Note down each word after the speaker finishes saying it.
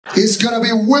It's gonna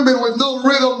be women with no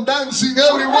rhythm dancing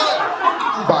everywhere.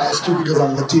 I'm biased too because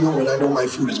I'm Latino and I know my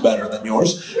food is better than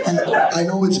yours. And I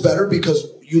know it's better because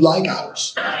you like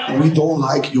ours. And we don't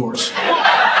like yours.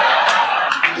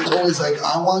 It's always like,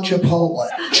 I want Chipotle.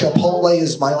 Chipotle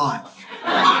is my life.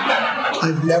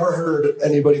 I've never heard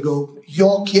anybody go,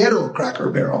 yo quiero Cracker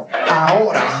Barrel.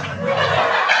 Ahora.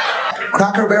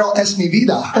 Cracker Barrel es mi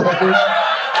vida.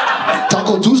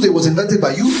 Taco Tuesday was invented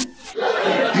by you.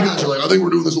 You guys are like, I think we're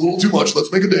doing this a little too much.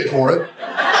 Let's make a day for it.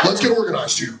 Let's get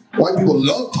organized here. White people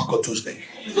love Taco Tuesday.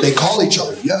 They call each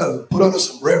other, yo, put on a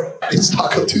sombrero. It's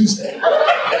Taco Tuesday.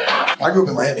 I grew up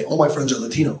in Miami. All my friends are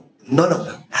Latino. None of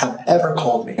them have ever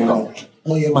called me and gone,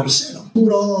 oye, Marcello,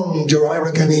 put on your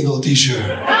American Eagle t-shirt.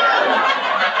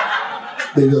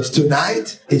 Because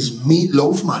tonight is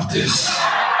Meatloaf Martes.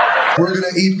 We're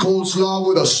gonna eat coleslaw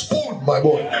with a spoon, my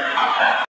boy.